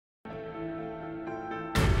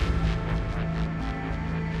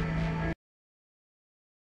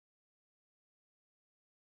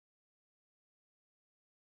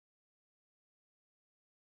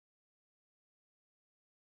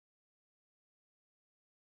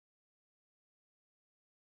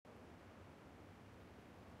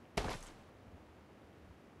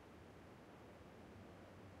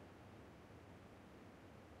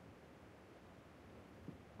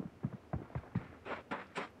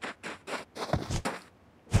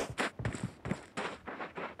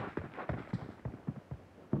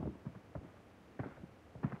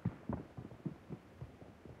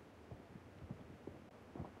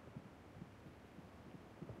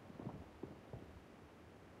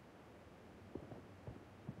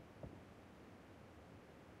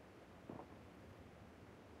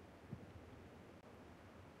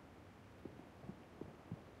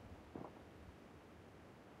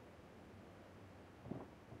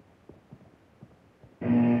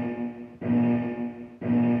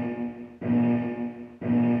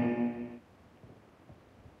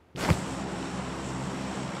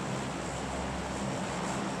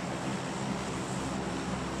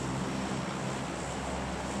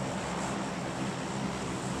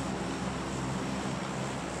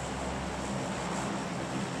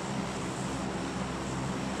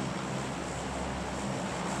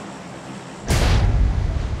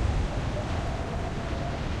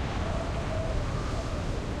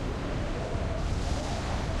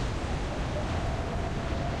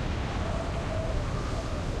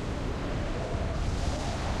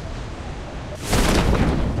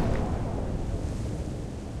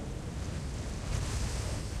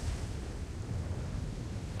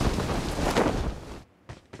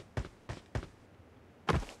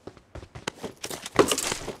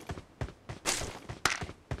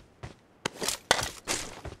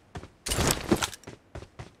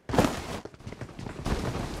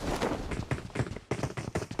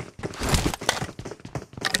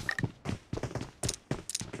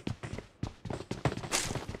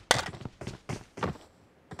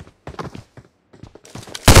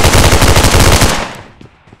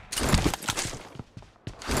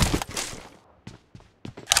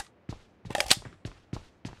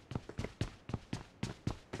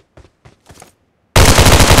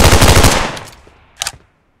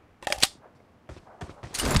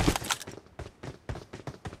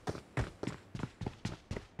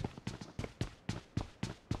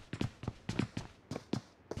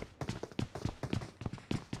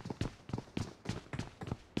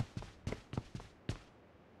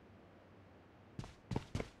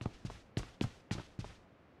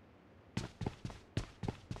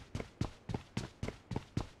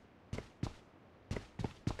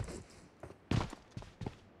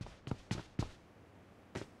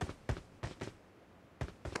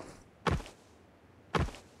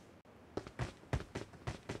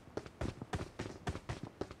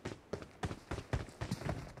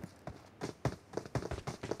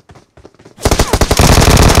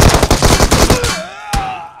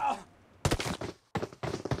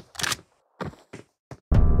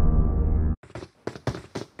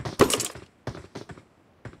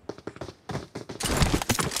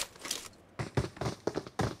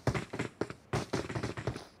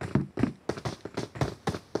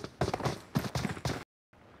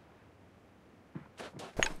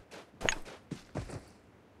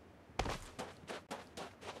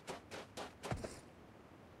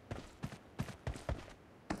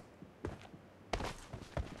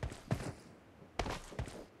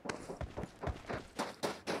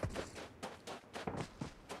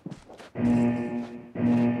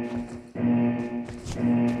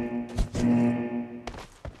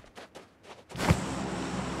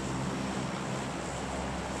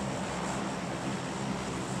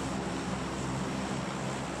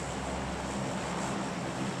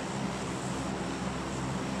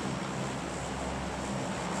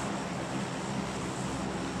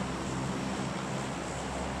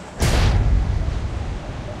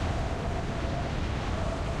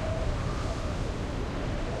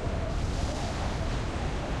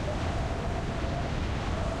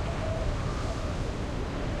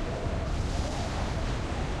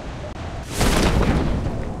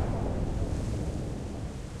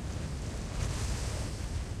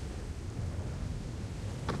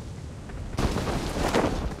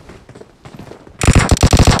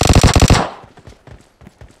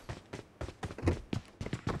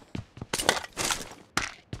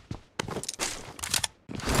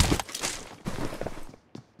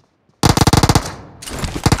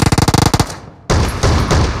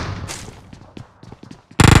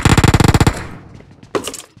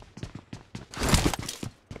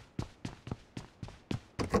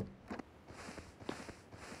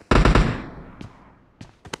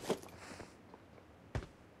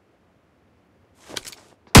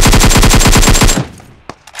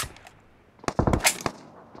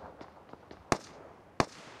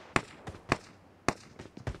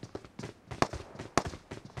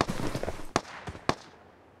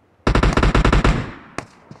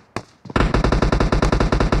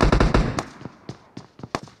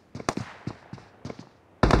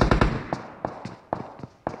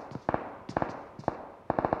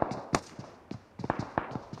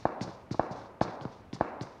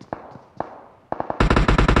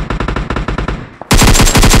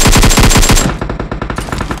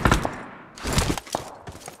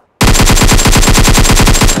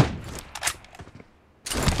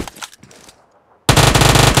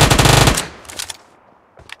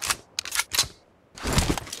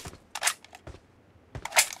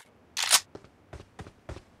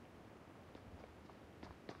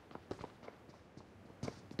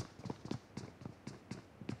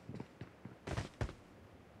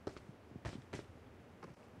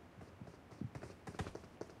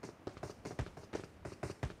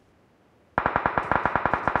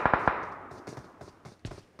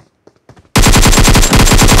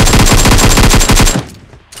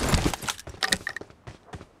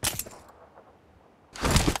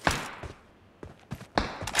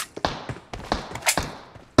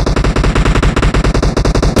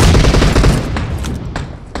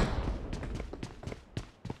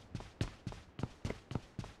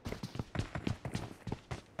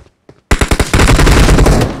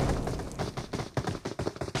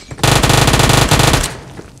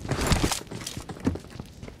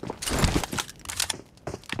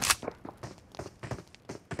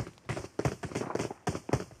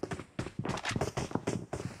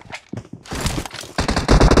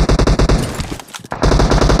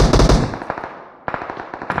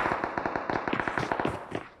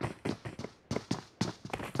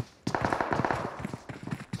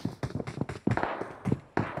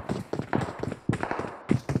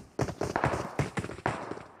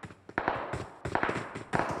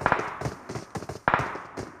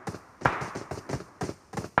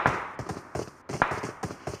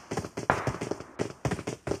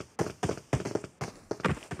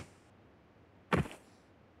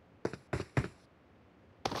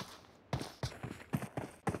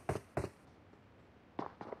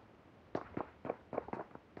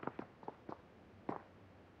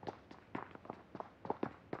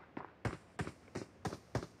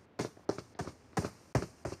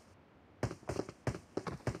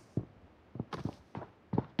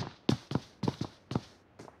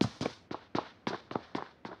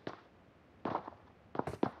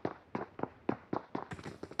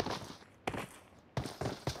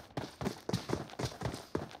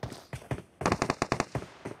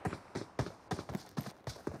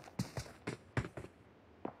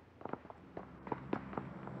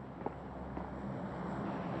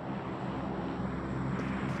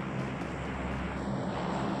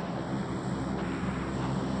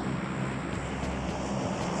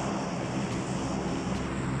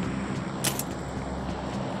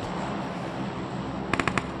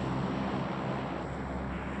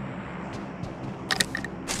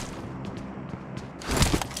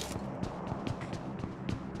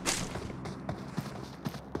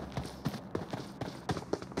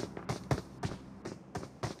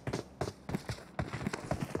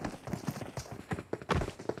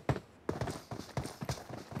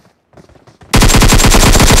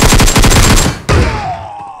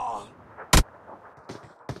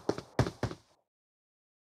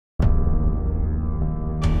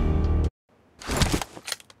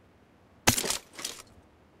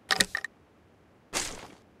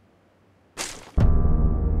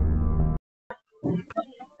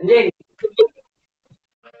Gue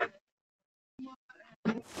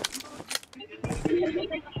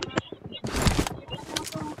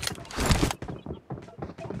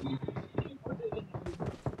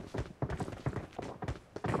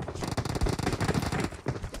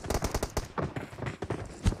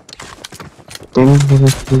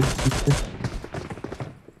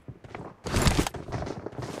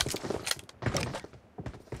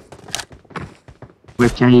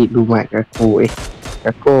cari rumah kaku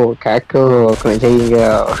Kaku aku nak cari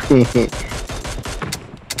kau.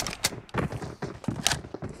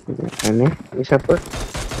 Ni siapa?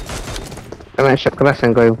 Kau nak shot keras kan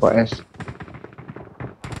kau import S.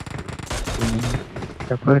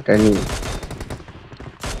 Siapa Dani?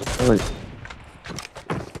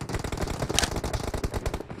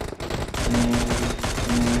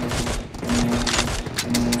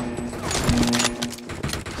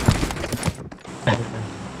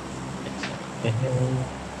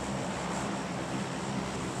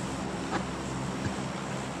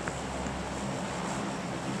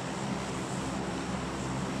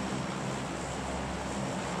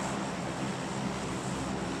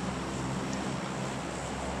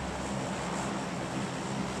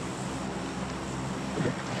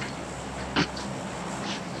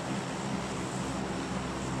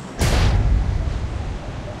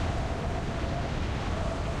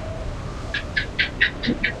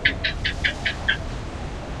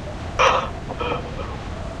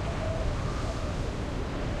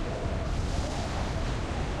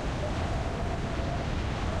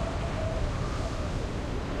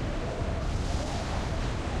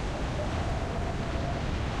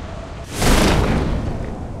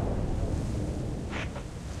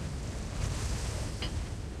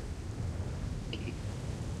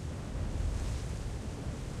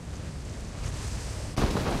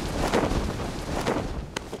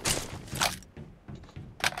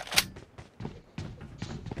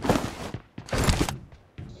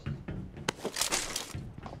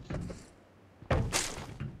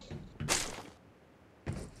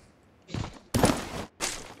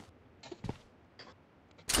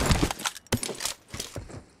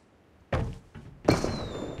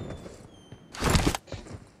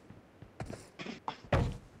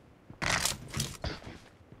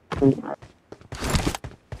 Oh. I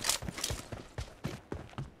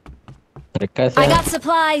got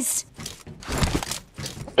supplies.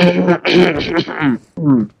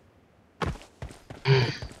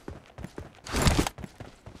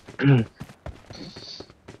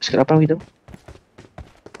 Sekarang apa gitu?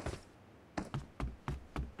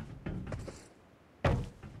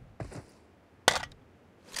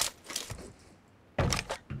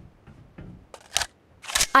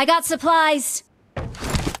 I got supplies.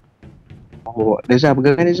 Oh, Reza,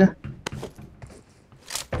 pegang kan Reza?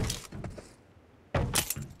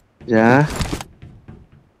 Ya.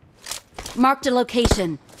 Marked a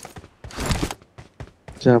location.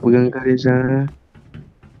 Reza, pegang kan Reza?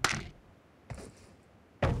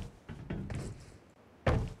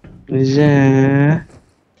 Reza,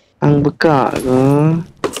 ang bekak ke?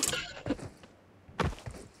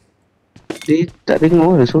 Dia tak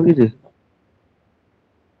tengok lah suara dia.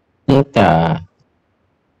 Tak.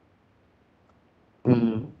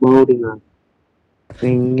 Baru dengar.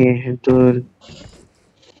 Pengeh betul.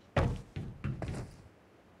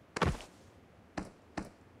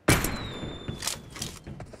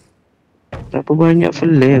 Berapa banyak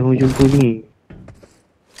flare aku jumpa ni?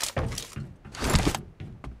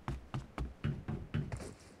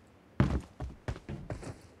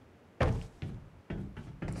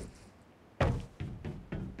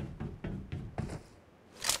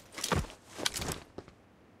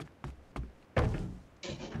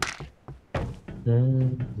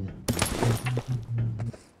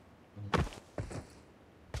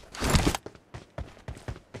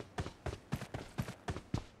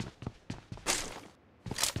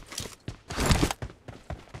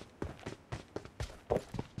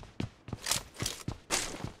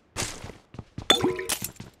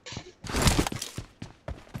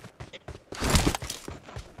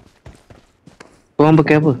 Korang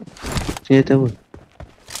pakai apa? Senjata apa?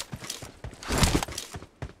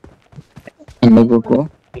 Logo ko.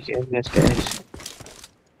 SKS.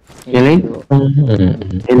 Yang lain?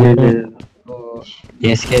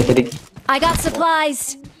 Yes, kaya tadi. I got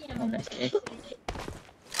supplies.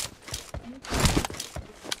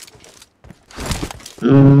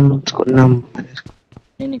 Cukup 6.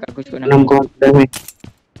 Ini kat aku cukup 6 korang damage.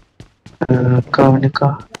 Kau mana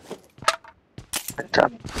kau? Tak.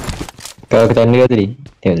 Kau ke tanda tadi?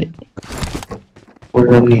 Tengok balik.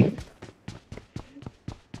 Orang ni.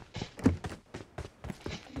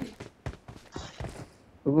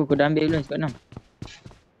 Kau dah ambil belum spot 6?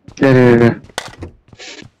 Dah.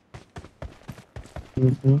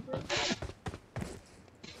 Mhm.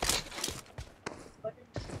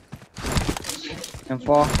 M4.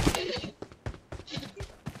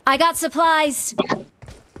 I got supplies.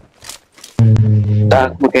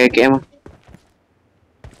 Tak, aku pakai KM lah.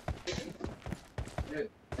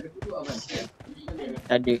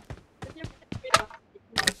 Tak ada.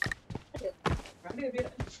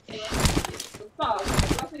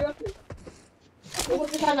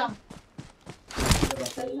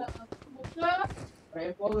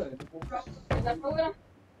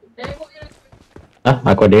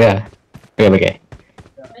 Aku ada lah. Pakai.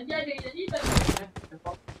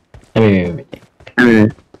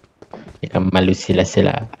 Ambil. Jangan malu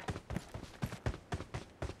sila-sila.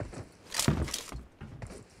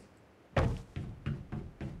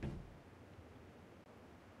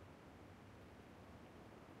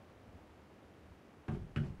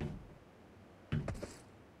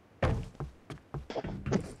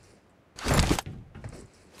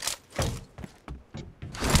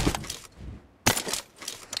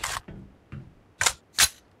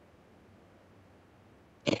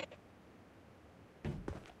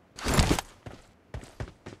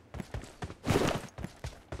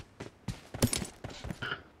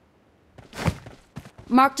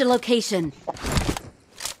 Marked a location.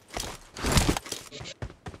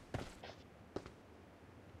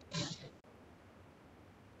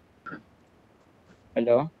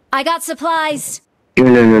 Hello. I got supplies.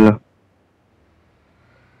 Yalah.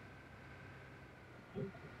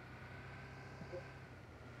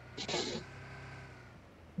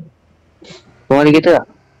 Kau ada kereta tak?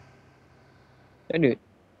 Tak ada.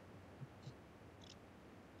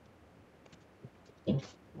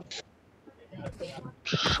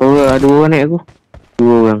 Sorang ada orang naik aku. 2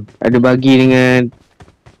 orang. Ada bagi dengan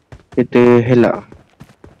kereta helak.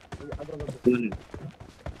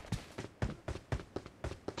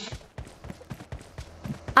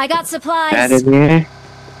 I got Ada supplies. ni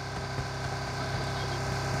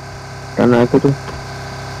tak nak aku tu.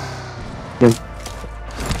 Jom.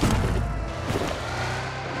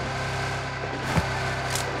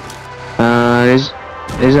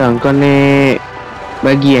 Reza, kau naik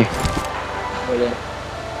bagi Boleh.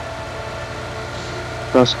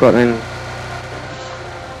 Kau squad kan.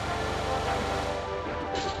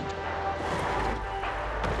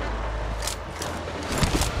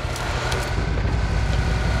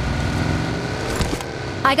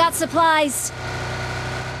 I got supplies.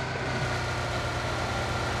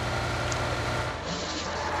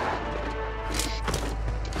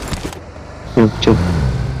 Jom.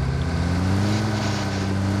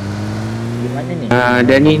 Di mana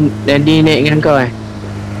ni? Dani naik dengan kau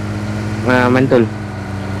mantul.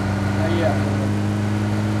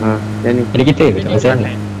 Dani. Ada kita ke? Tak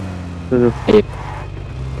masalah. Tu.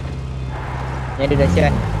 Ni ada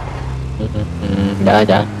dahsyat.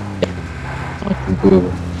 Dah. Tunggu.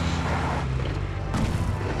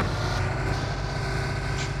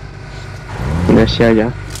 Kena share je.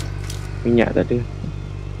 Minyak tak ada.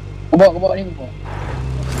 Kau bawa ni kau.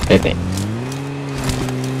 Tak.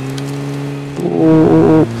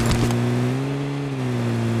 Oh.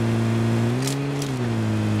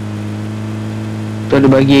 Tu ada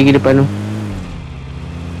bagi lagi depan tu.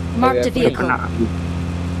 Marked a vehicle.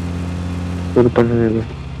 Tu depan tu.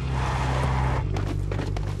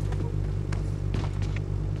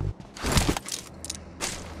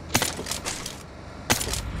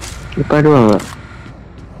 Depan ada orang tak?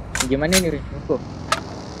 Pergi mana ni? Kau.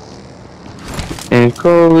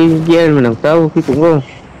 Kau pergi mana? Aku tahu aku ikut kau.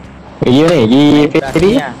 Pergi mana? Pergi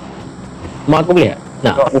factory? Lah. Mak aku boleh tak?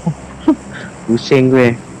 Nak? Pusing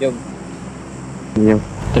gue. Jom.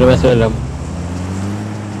 Terus masuk dalam.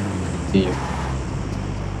 See you.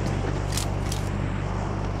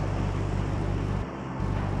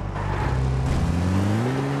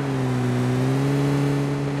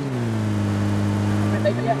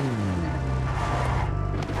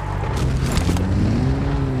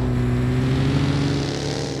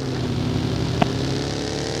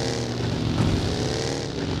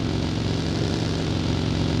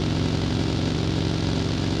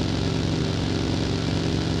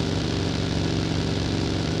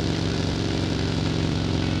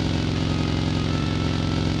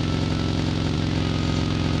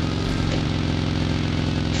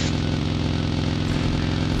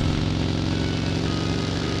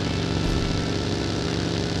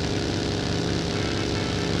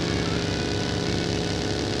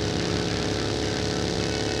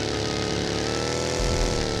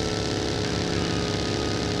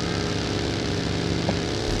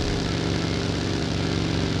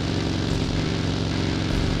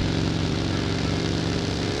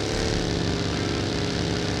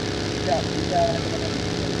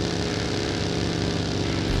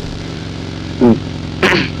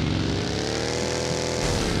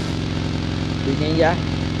 Ini ya.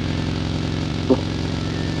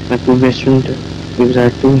 Aku best friend tu.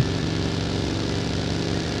 Dia satu.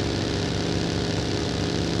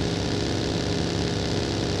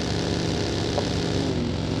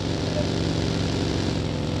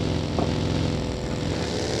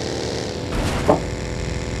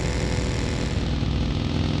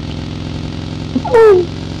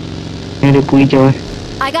 Ni ada pui hijau eh.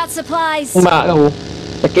 I got supplies. Mak kau.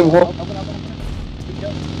 Sakit bro.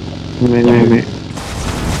 Mek.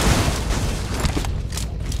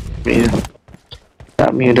 Tak,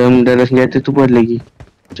 Mek dalam senjata tu pun ada lagi.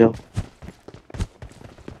 Hijau.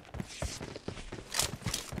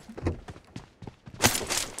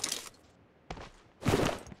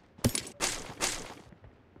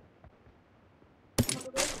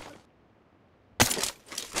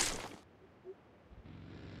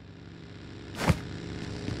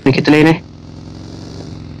 Ada kereta lain eh.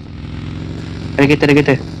 Ada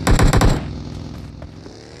kereta.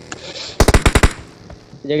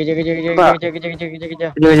 Jaga.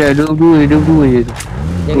 Kejap, dua je tu.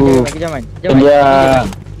 Jaga man. Ya.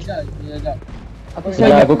 Apa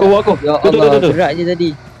Ya, aku. Ya Tu. Allah, gerak je tadi.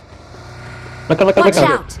 Watch Belakang.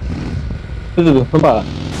 out. Tu. Nampak?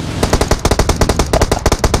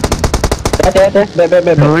 Atas.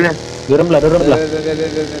 Baik. Mana? Dorang belah.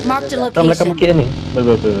 Marked a Orang belakang location. bukit ni.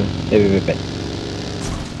 Baik.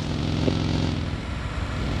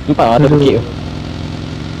 Nampak ada bukit tu.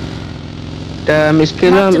 Dah ambil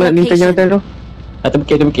skill lah, Mark the ni location. tanya tu. Atas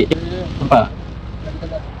bukit. Nampak?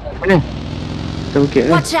 Mana? Kita bukit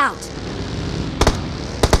lah. Watch out.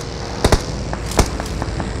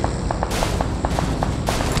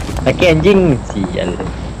 Laki anjing. Sial.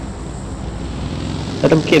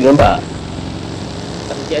 Atas bukit tu nampak?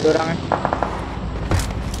 Tapi ada orang kan.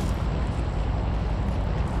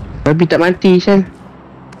 Babi tak mati, Sal.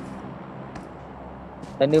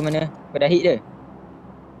 Tanda mana? Kau dah hit dia?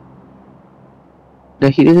 Dah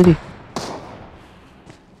hit dia tadi.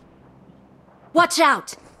 Watch out.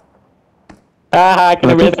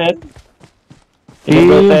 Kena Betul. beres.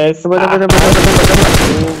 Sabar. Oh,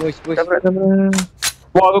 push. Sabar.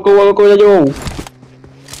 Wah, aku laju.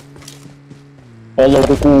 Allah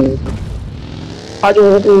aku.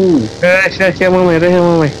 Aduh. Rahsia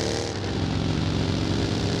mamai.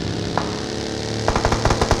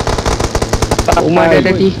 Rumah dia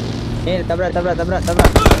tadi. Tabrak.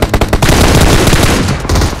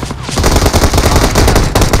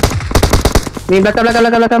 Ni belakang.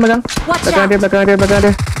 Watch Belakang out. dia.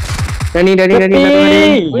 Dari belakang dia.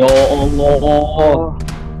 Ya Allah.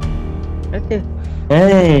 Kata.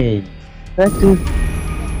 Hey. Satu.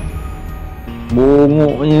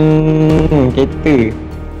 Bongoknya kereta.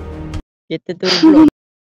 Kereta tu blok.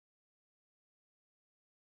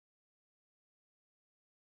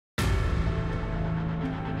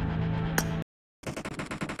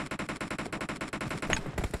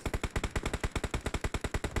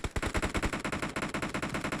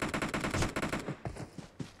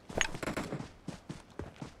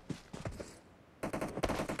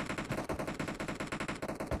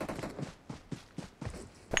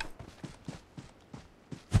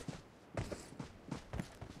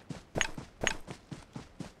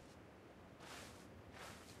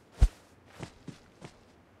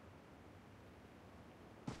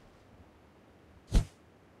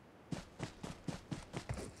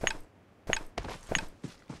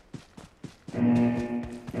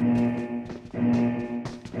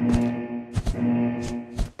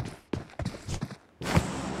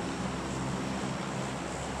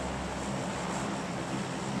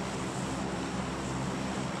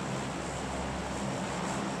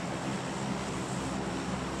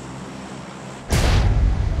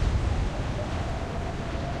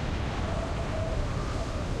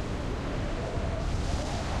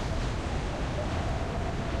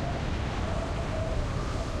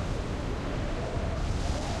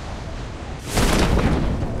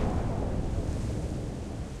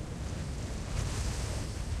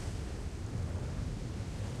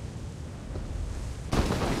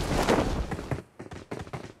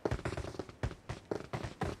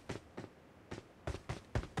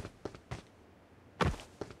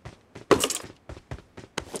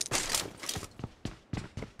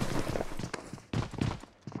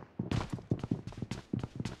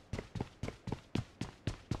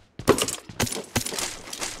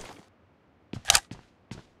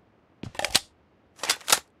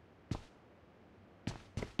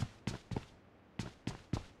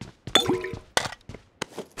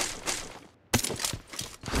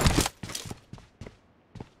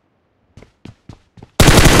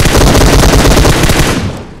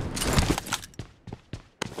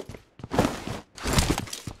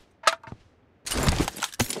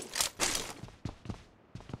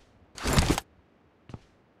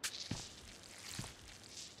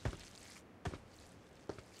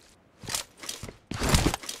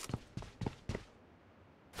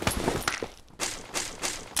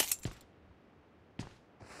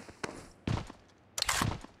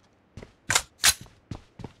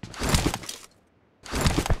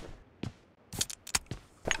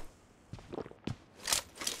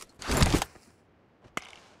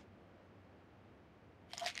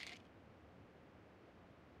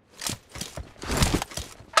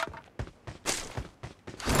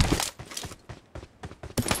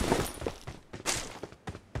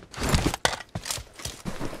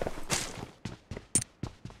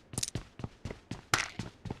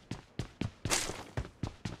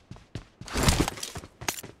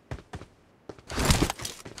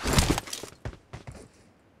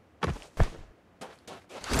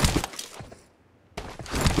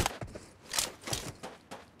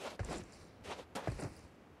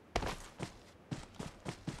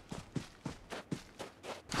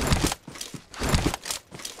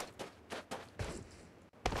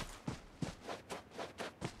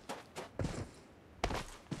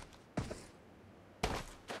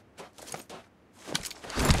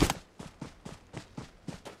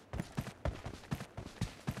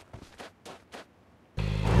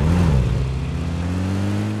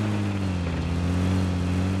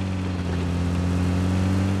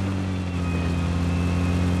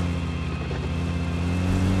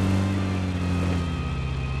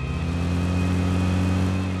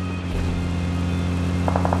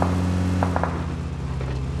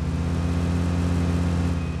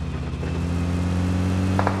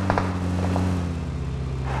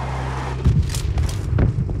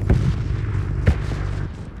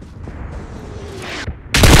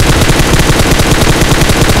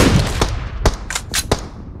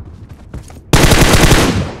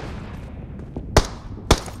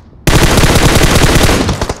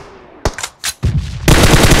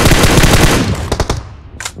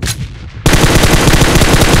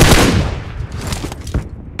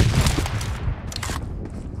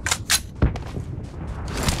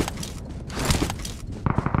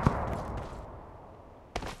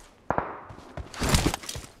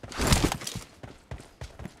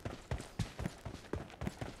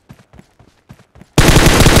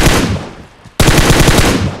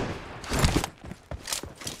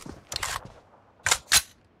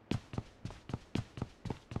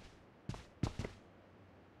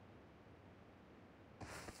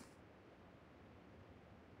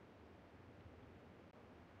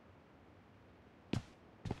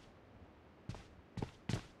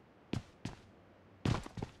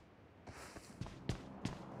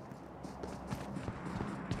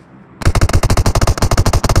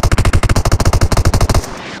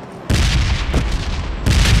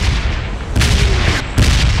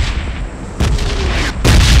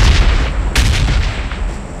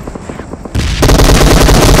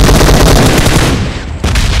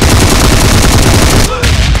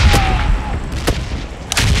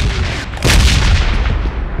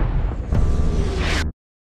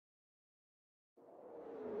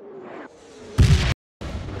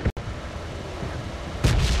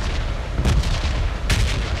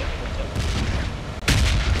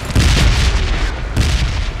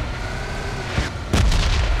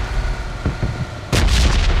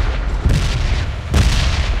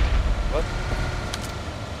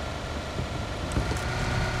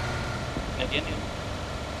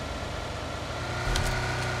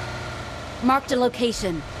 Marked a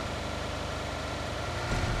location.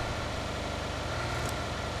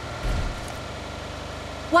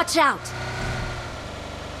 Watch out!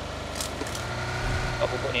 Kat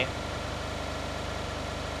pokok ni.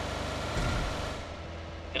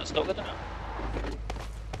 Nak stop ke tak nak?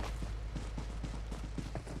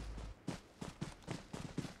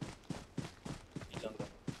 Hilang dah.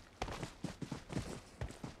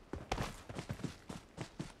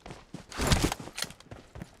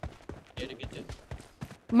 Dia ada kereta.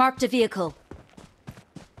 Marked a vehicle.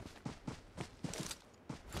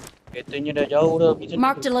 Keretanya dah jauh dah pergi sana.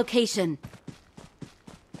 Marked a location.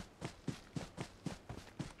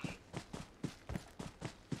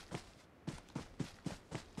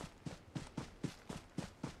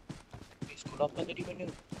 Sekolah kan tadi mana?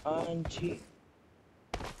 Anjir.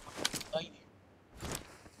 Ay.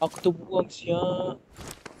 Aku terbuang siap.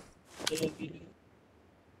 Jalan gila.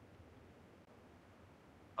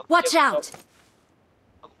 Watch out!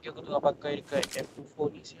 Aku tengah pakai dekat M24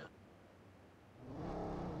 ni siap.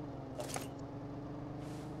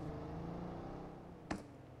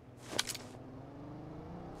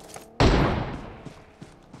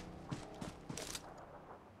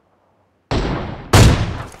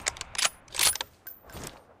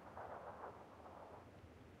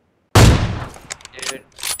 Dia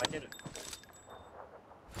mana tu?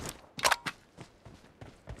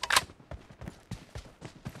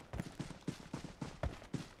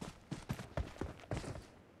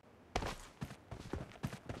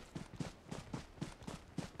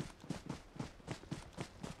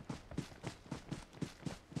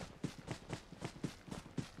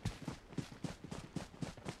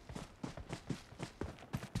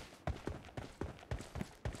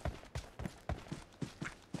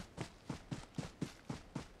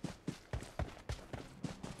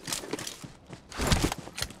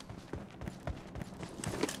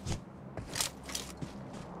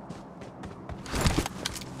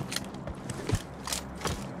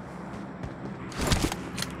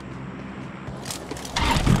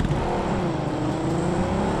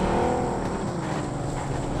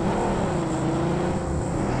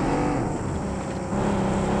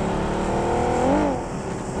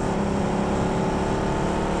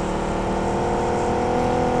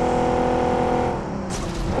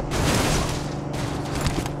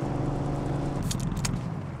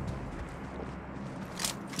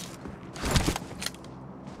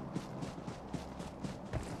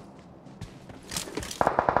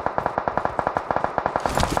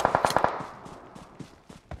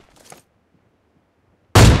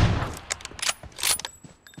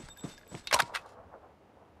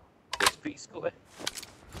 Quick scope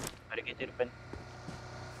Ada kereta depan.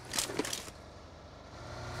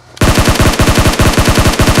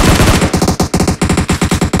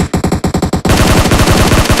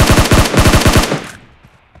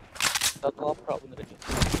 Satu aprak pun tadi.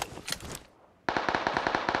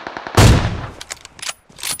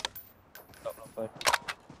 Tak nampak.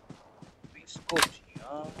 Quick scope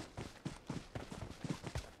siap.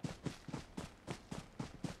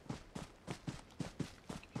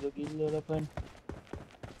 Gila lah Pan.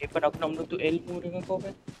 Pan, aku nak menuntut ilmu dengan kau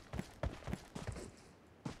Pan.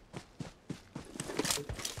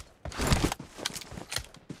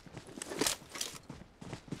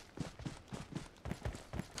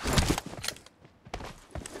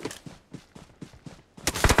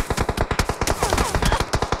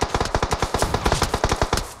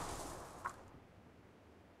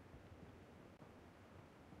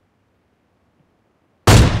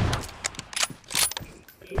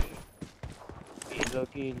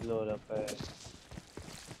 Gila lah Pan.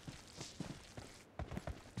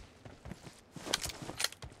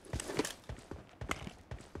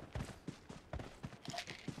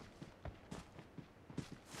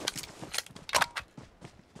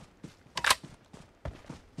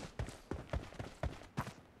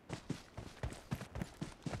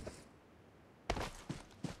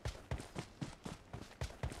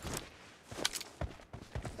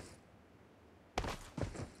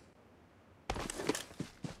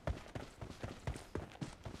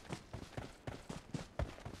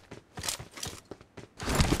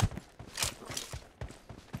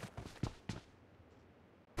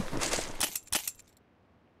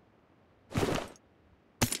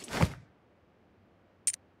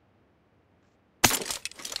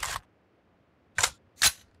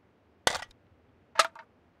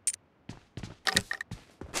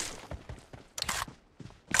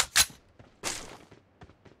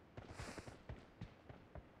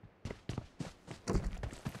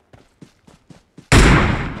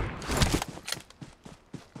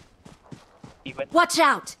 Watch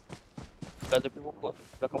out! Kat tepi pokok tu,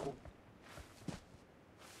 belakang pokok.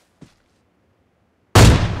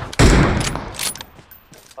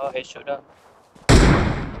 Ah, headshot dah.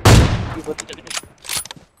 Betul tak kena.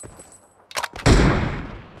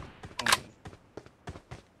 Hmm.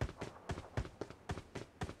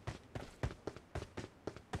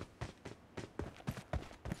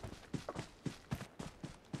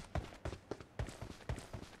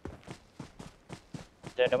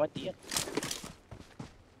 Dah mati kan?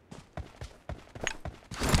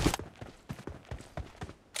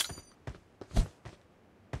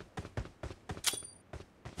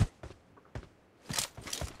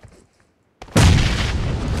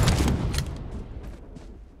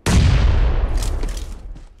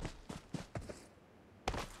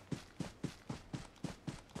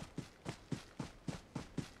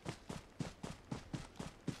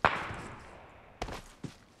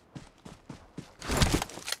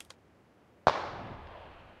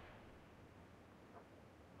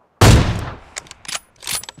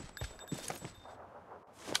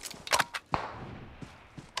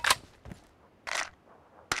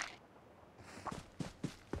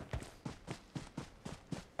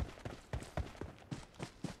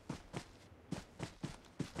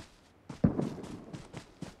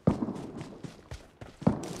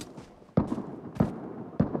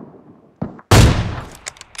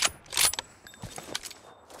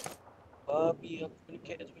 Babi aku kena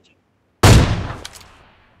cat dah macam.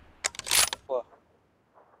 Wah,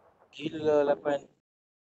 gila 8.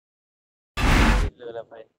 Gila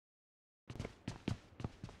 8.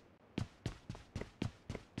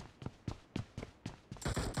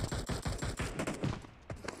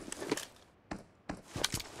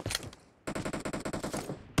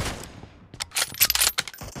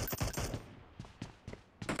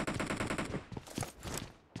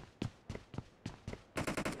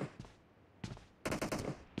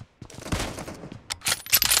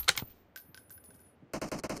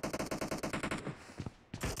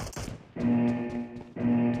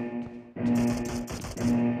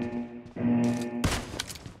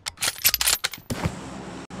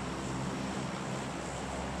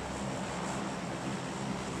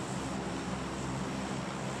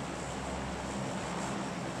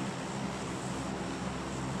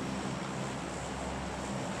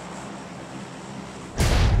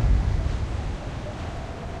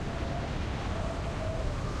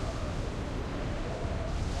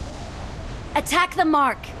 Attack the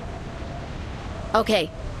mark.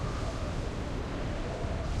 Okay.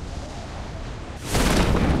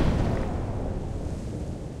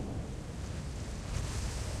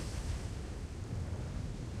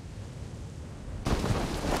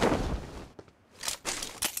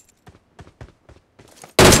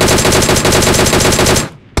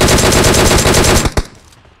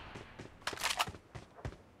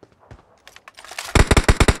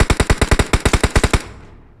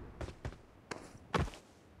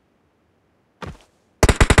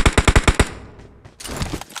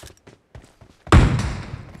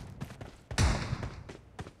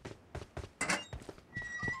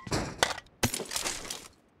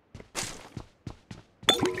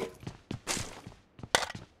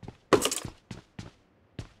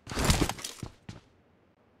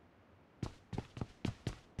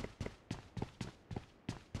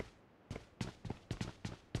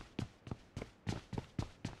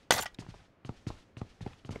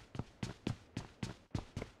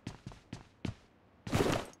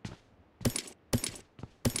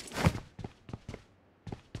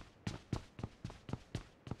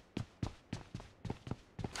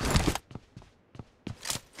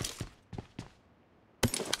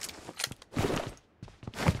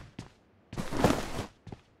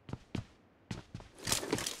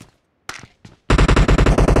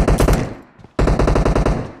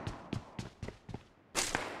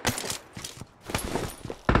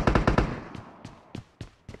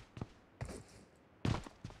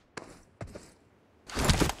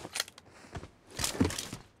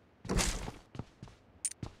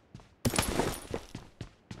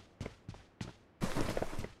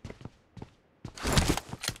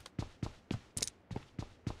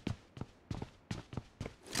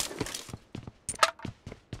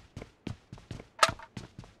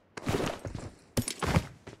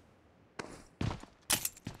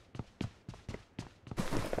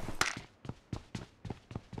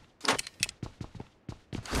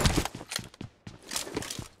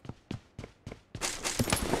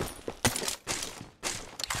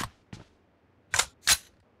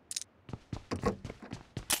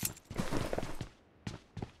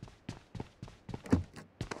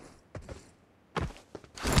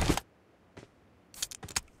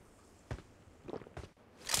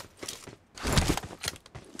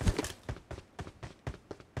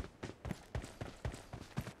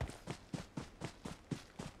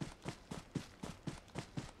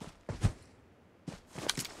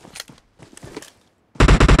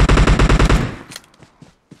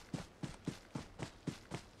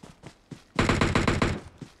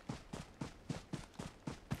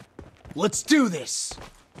 Let's do this!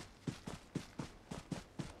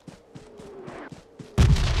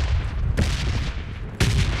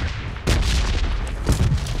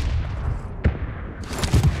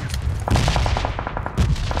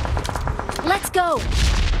 Let's go!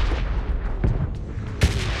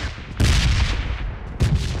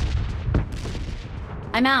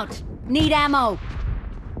 I'm out. Need ammo.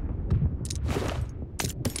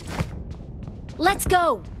 Let's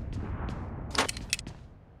go!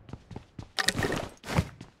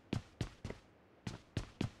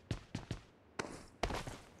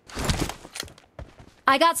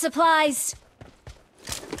 I got supplies.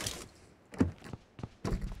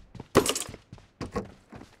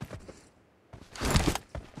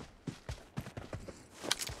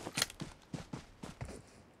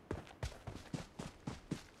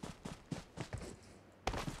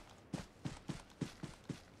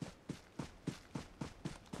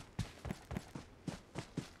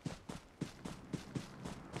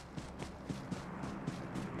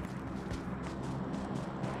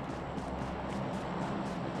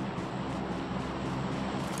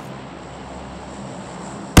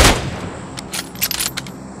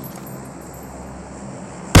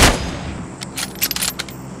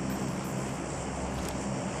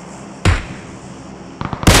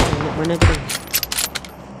 Mana tu?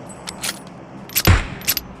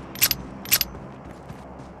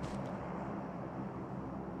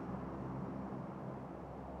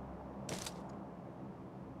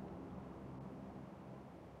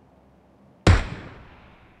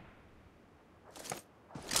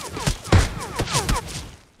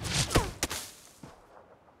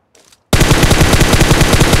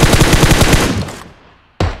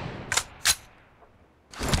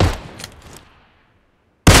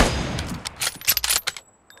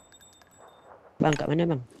 Bang, kat mana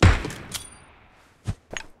bang?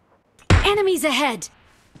 Enemies ahead!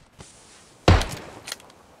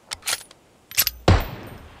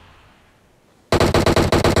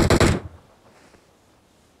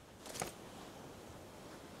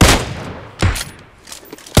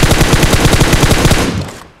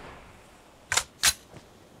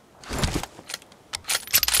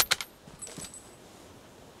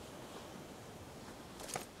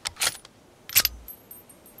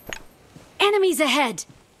 Enemies ahead!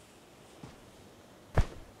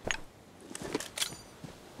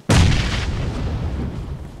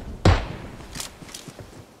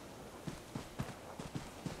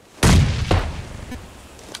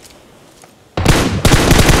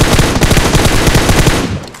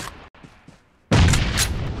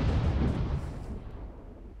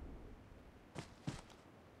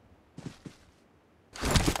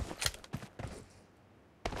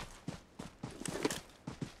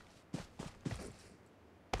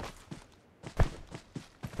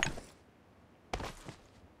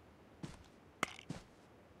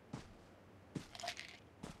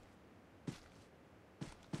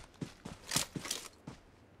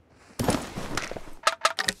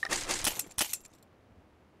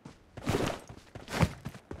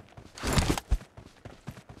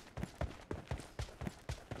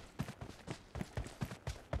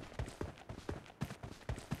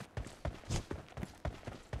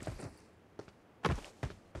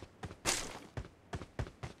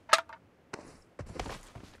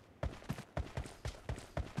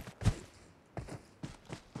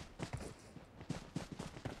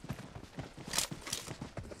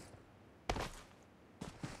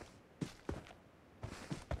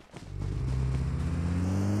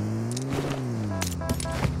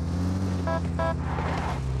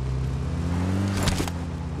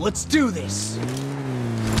 Let's do this!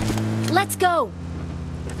 Let's go!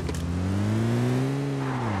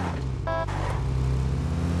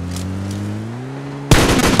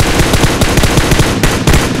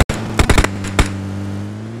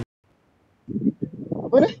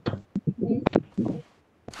 Apa ni?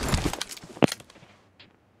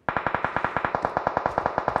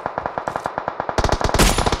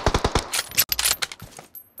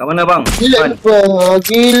 Kat mana bang? Gila Depan. lupa.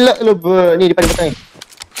 Gila lupa. Ni depan ni.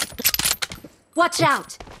 Watch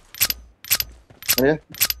out! Mana dia?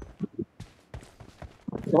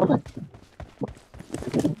 Mana?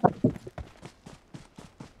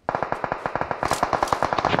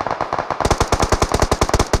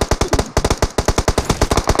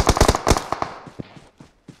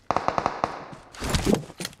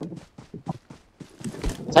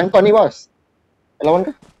 Sangkon ni bos. Lawan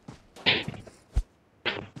ke?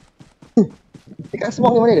 Dekat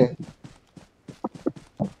smoke ni mana dia?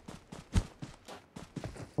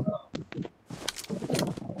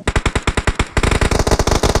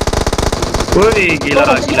 Woi, gila.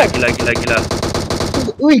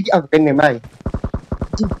 Ui, kena mai.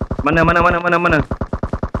 Mana?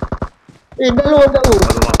 Dah lu.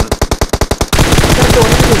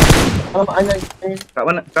 Alamak.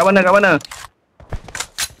 Alamak, anak. Kat mana?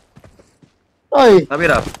 Oi. Habis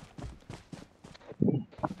dah?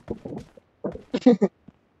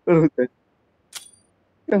 Betul.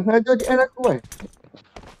 Yang hajar di anak aku,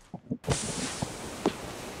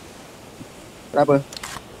 Berapa?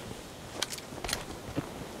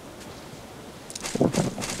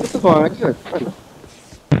 Itu seorang lagi kan?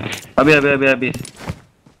 Habis.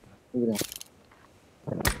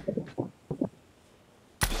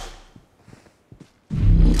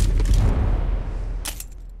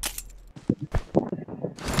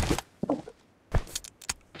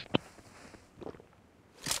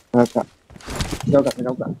 Tak. Jauh tak.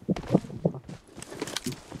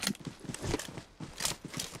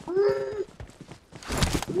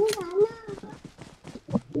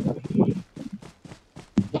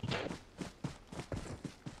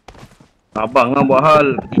 Abang lah buat hal.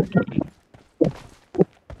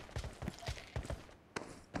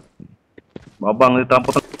 Abang dia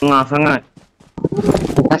terlampau tengah sangat.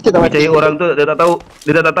 Pasti tak Percaya orang tu dia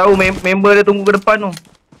tak tahu member dia tunggu ke depan tu.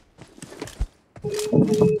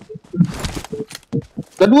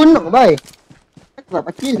 Dah 2 nak, bye. Tak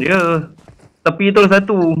pakil. Ya. Tepi tu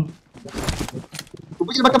satu. Aku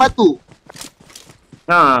pergi makan batu.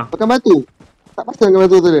 Ha. Makan batu. Tak pasal makan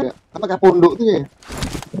batu tu dia. Tak pakai pondok tu je.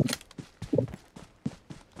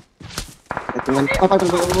 Dengan depan.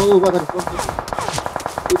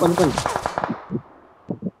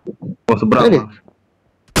 Oh seberang. Ada?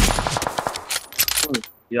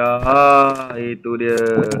 Ya, itu dia.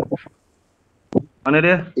 Mana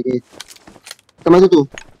dia? Okay. Makan batu tu.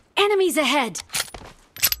 Enemies ahead!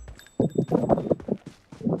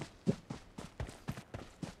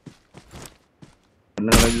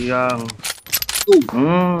 Kena lagi yang. Tu.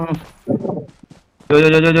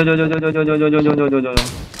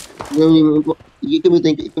 Jo. Itu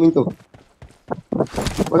minta.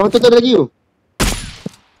 Orang tu ada lagi tu.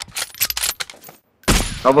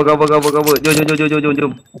 Cover.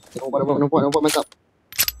 Jom. Nampak mantap.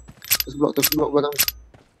 Terus blok belakang.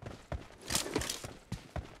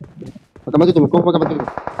 Makan batu tu, kau makan batu tu.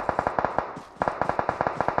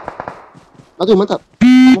 Batu mantap.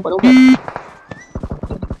 Nampak.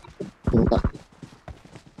 Mantap.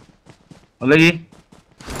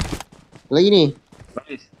 Lagi ni.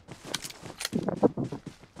 Bagus.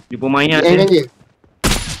 Jumpa mayat Kan dia. dia.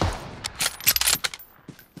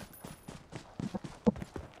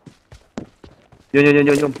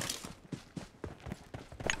 Jom.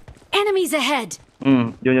 Enemies ahead!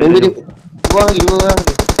 Jom. Dua lagi.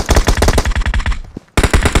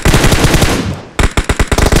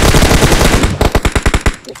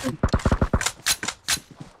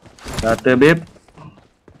 Kata babe.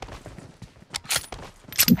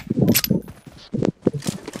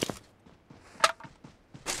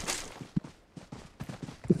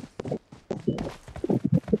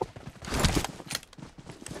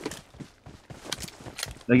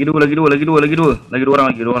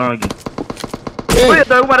 Lagi dua orang lagi. Oh ya,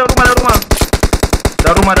 dah rumah. Dah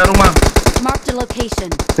rumah. Marked a location.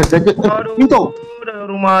 Aduh. Pintu. Dalam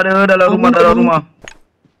rumah. Dalam rumah. Dalam rumah.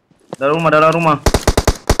 Dalam rumah.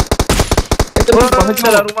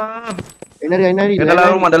 Nari.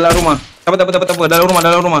 Dalam rumah. Apa. Dalam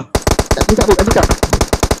rumah. Tak buka.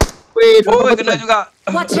 Weh, Oh, kena juga.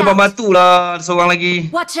 Watch Depan out. batu lah, ada seorang lagi.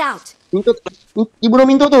 Watch out! Ibu nak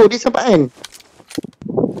minta tu, dia sempat kan?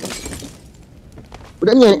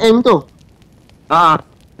 Budak ni M tu. Ha.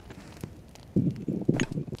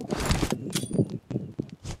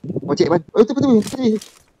 Oh, cik man. Oh, tu.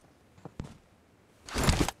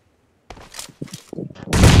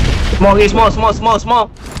 Smoke.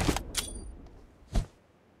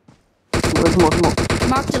 Semua.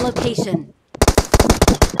 Marked a location.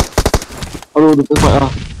 Aduh, dia sempat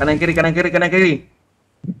lah. Kanan kiri.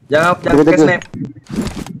 Jangan Jaga. pakai snap.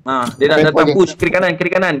 Ha, dia dah Okay, datang okay. push kiri kanan. Kiri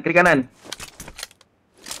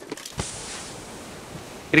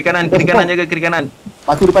kanan jaga kiri kanan.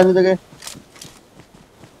 Batu depan tu jaga.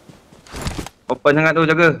 Open sangat tu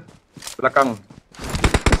jaga. Belakang.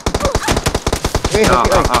 Eh, Ha.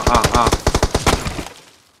 okay.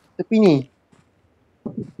 Tepi ni.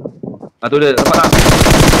 Tu dia dapat dah.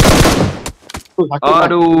 Tu, sakit lah.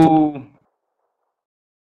 Aduh.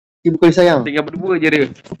 Dia bukan sayang. Tinggal berdua je dia.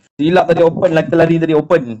 Silap tadi open lah, kita lari tadi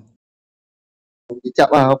open.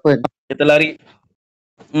 Kicap lah, open. Kita lari.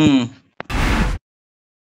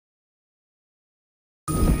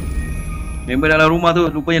 Member dalam rumah tu,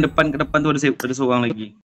 rupanya ke depan tu ada seorang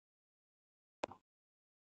lagi.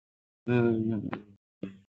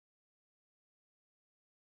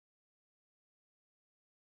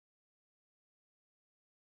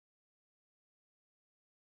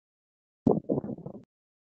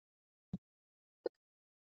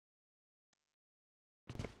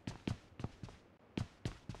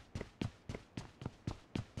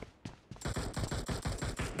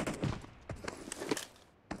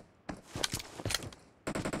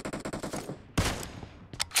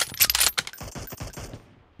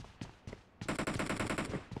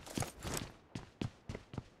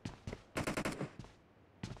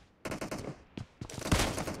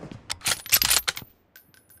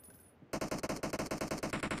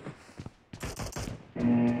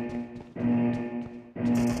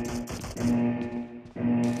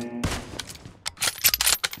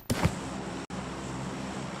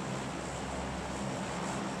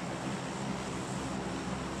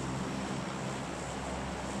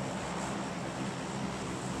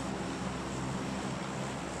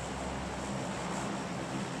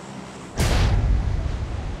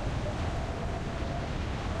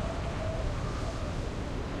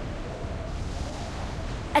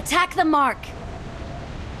 Attack the mark.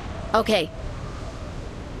 Okay.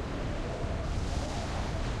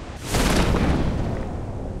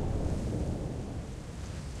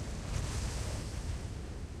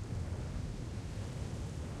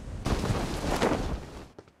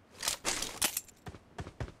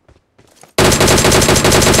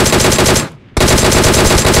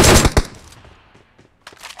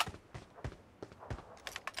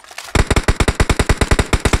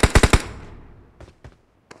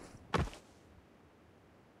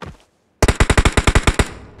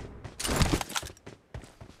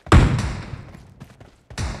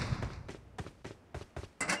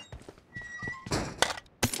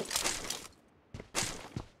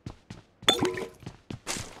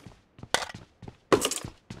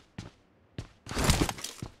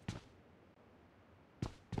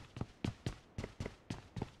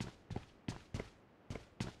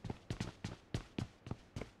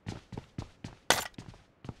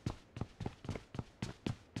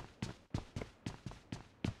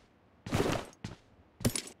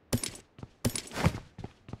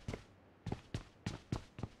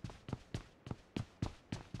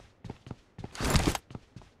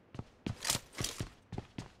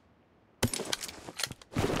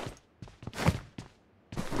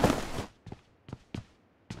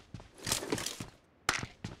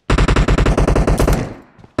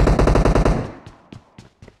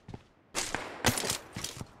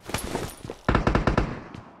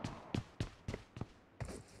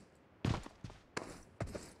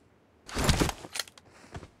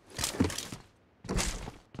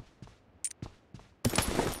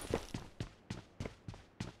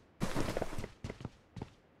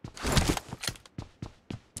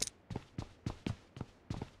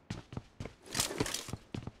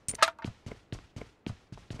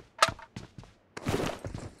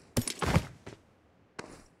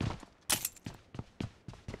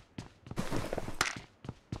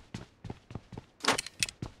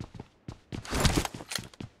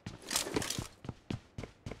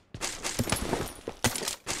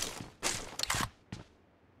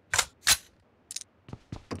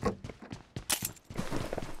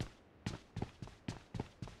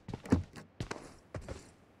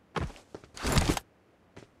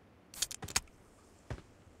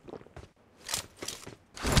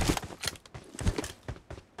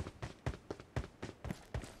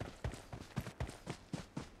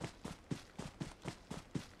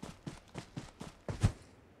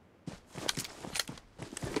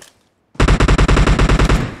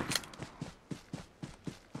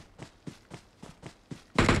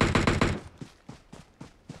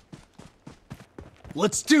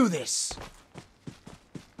 Let's do this!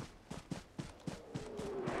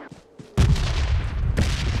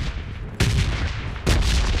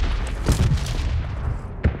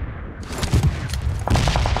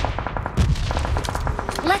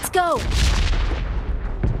 Let's go!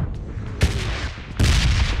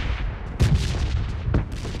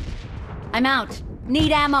 I'm out.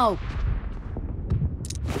 Need ammo.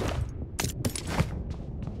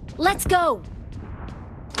 Let's go!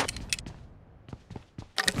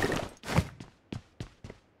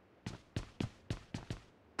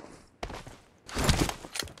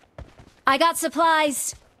 I got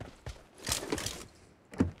supplies.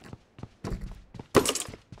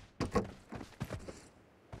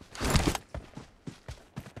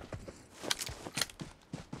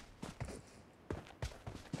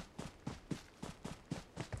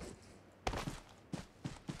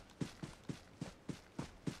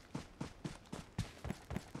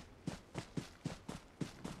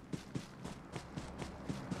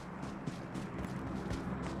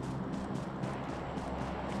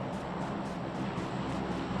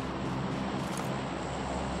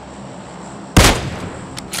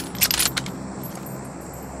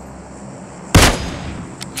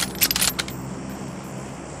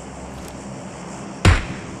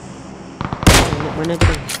 Mana tu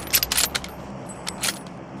bang?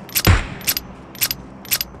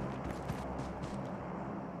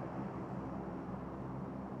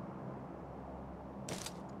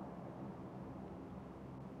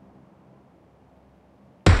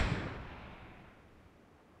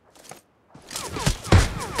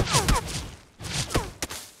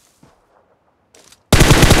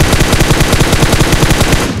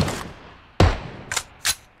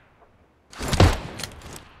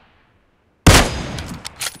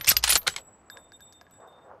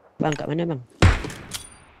 Bang, kat mana bang?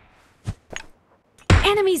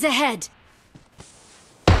 Enemies ahead!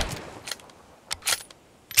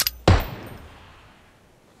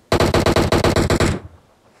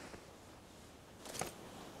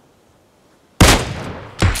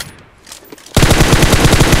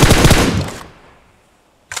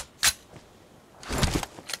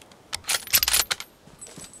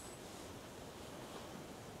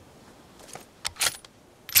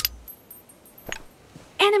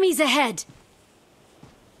 Enemies ahead!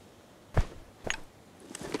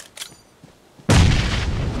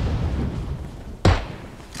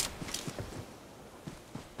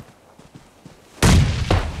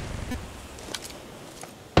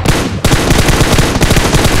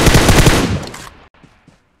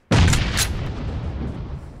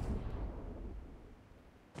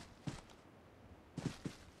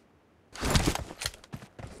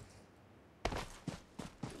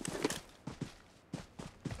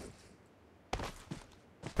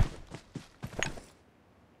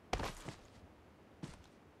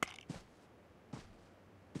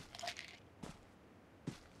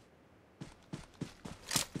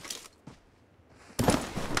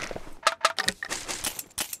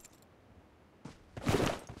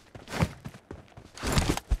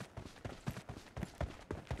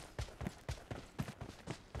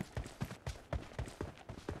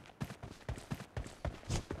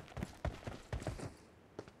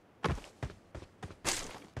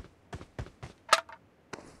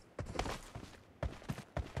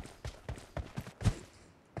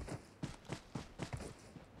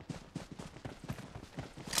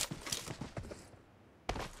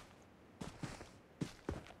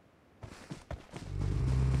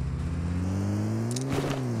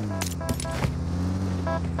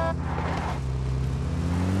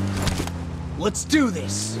 Let's do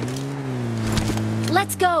this.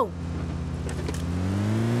 Let's go!